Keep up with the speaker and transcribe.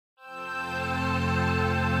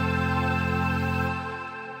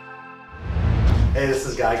Hey, this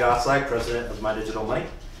is Guy Gosselak, president of My Digital Money.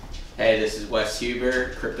 Hey, this is Wes Huber,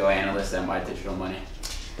 crypto analyst at My Digital Money.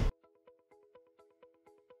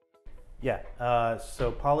 Yeah,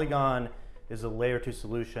 so Polygon is a layer 2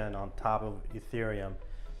 solution on top of Ethereum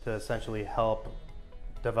to essentially help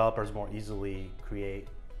developers more easily create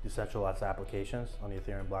decentralized applications on the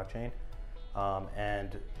Ethereum blockchain.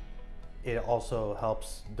 And it also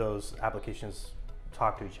helps those applications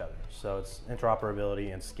talk to each other. So it's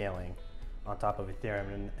interoperability and scaling on top of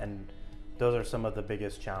Ethereum. And those are some of the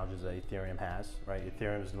biggest challenges that Ethereum has, right?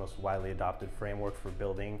 Ethereum is the most widely adopted framework for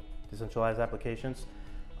building decentralized applications.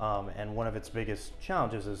 And one of its biggest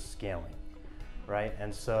challenges is scaling, right?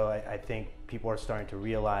 And so I think people are starting to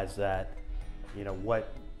realize that, you know,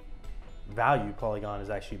 what value Polygon is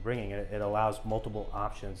actually bringing. It allows multiple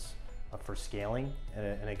options for scaling,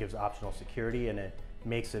 and it gives optional security, and it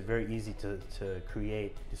makes it very easy to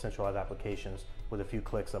create decentralized applications with a few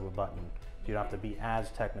clicks of a button. You don't have to be as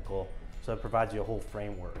technical, so it provides you a whole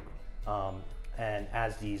framework. And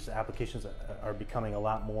as these applications are becoming a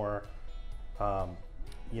lot more,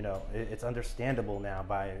 you know, it's understandable now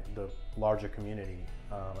by the larger community.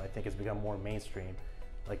 I think it's become more mainstream.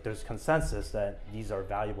 Like, there's consensus that these are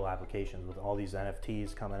valuable applications with all these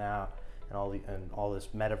NFTs coming out and all this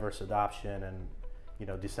metaverse adoption and, you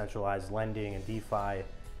know, decentralized lending and DeFi.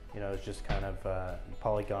 You know, it's just kind of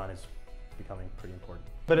Polygon is becoming pretty important.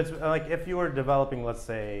 But it's like, if you were developing, let's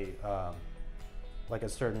say, like a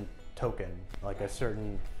certain token, like a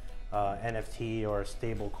certain NFT or a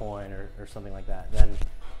stable coin or something like that, then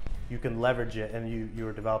you can leverage it, and you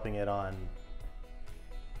were developing it on,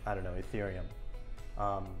 I don't know, Ethereum.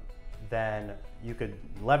 Then you could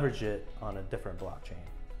leverage it on a different blockchain.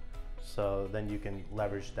 So then you can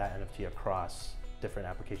leverage that NFT across different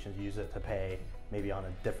applications, use it to pay maybe on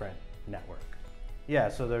a different network. Yeah,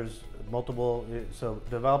 so there's multiple, so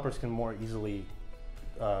developers can more easily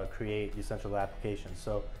create decentralized applications.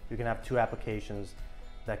 So you can have two applications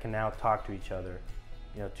that can now talk to each other,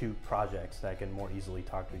 you know, two projects that can more easily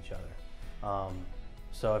talk to each other.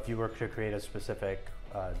 So if you were to create a specific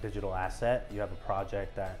digital asset, you have a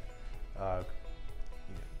project that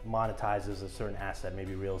monetizes a certain asset,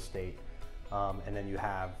 maybe real estate, and then you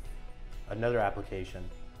have another application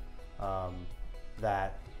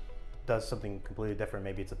that does something completely different.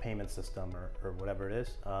 Maybe it's a payment system or whatever it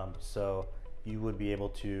is. So you would be able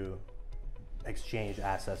to exchange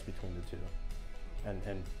assets between the two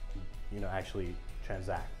and you know, actually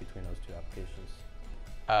transact between those two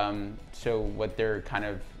applications. So what they're kind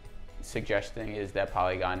of suggesting is that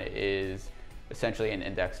Polygon is essentially an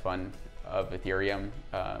index fund of Ethereum.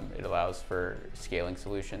 It allows for scaling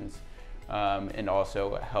solutions and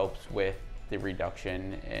also helps with the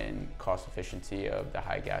reduction in cost efficiency of the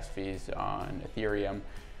high gas fees on Ethereum.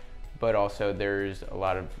 But also there's a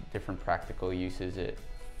lot of different practical uses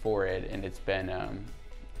for it, and it's been,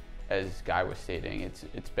 as Guy was stating,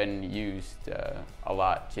 it's been used a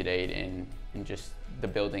lot to date in just the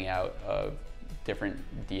building out of different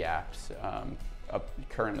dApps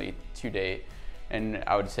currently to date. And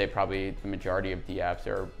I would say probably the majority of dApps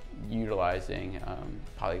are utilizing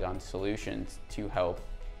Polygon solutions to help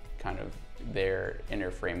kind of their inner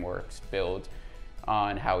frameworks build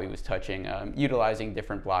on how he was touching, utilizing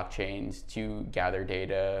different blockchains to gather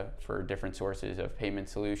data for different sources of payment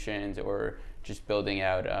solutions, or just building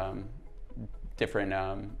out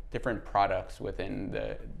different products within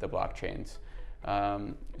the blockchains.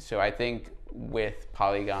 So I think with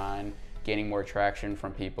Polygon gaining more traction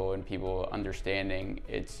from people and people understanding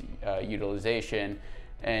its utilization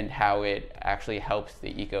and how it actually helps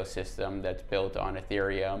the ecosystem that's built on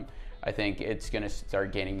Ethereum, I think it's going to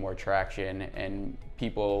start gaining more traction, and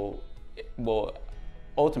people will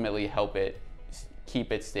ultimately help it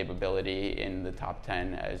keep its stability in the top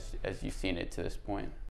 10 as you've seen it to this point.